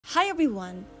Hi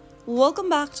everyone, welcome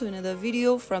back to another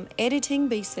video from Editing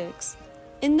Basics.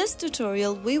 In this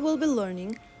tutorial, we will be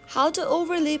learning how to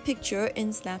overlay picture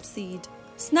in SnapSeed.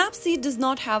 SnapSeed does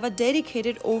not have a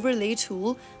dedicated overlay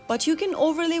tool, but you can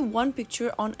overlay one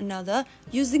picture on another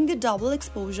using the double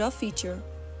exposure feature.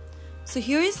 So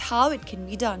here is how it can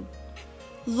be done.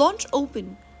 Launch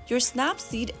open your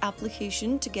SnapSeed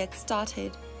application to get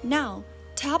started. Now,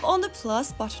 tap on the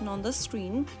plus button on the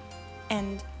screen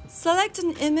and select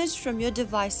an image from your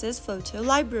device's photo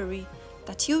library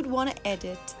that you'd want to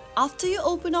edit. After you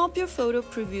open up your photo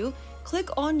preview, click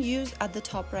on Use at the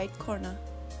top right corner.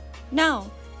 Now,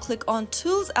 click on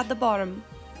Tools at the bottom.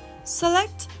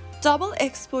 Select Double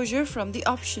Exposure from the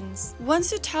options.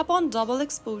 Once you tap on Double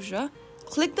Exposure,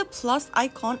 click the plus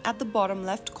icon at the bottom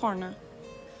left corner.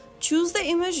 Choose the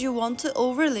image you want to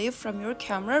overlay from your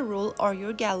camera roll or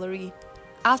your gallery.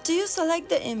 After you select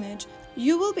the image,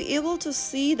 you will be able to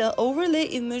see the overlay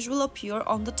image will appear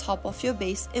on the top of your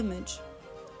base image.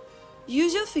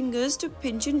 Use your fingers to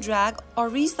pinch and drag or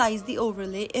resize the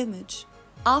overlay image.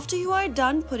 After you are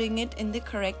done putting it in the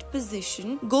correct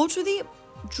position, go to the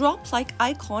drop-like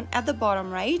icon at the bottom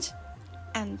right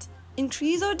and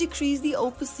increase or decrease the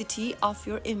opacity of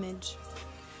your image.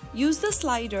 Use the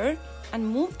slider and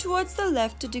move towards the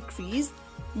left to decrease.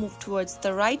 Move towards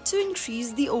the right to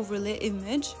increase the overlay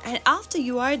image, and after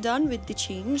you are done with the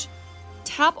change,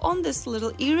 tap on this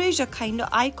little eraser kind of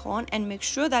icon and make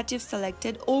sure that you've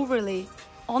selected overlay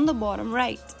on the bottom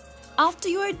right. After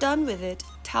you are done with it,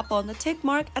 tap on the tick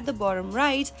mark at the bottom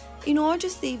right in order to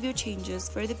save your changes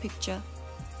for the picture.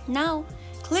 Now,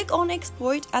 click on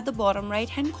export at the bottom right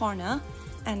hand corner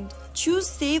and choose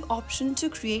save option to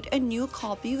create a new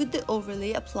copy with the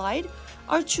overlay applied,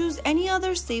 or choose any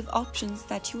other save options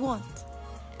that you want.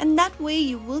 And that way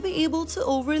you will be able to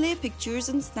overlay pictures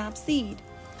in SnapSeed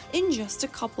in just a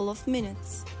couple of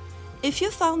minutes. If you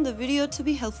found the video to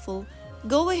be helpful,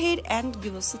 go ahead and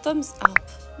give us a thumbs up.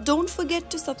 Don't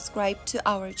forget to subscribe to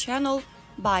our channel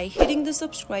by hitting the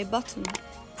subscribe button.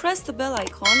 Press the bell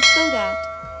icon so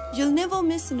that you'll never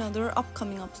miss another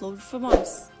upcoming upload from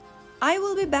us. I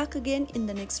will be back again in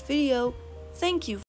the next video. Thank you.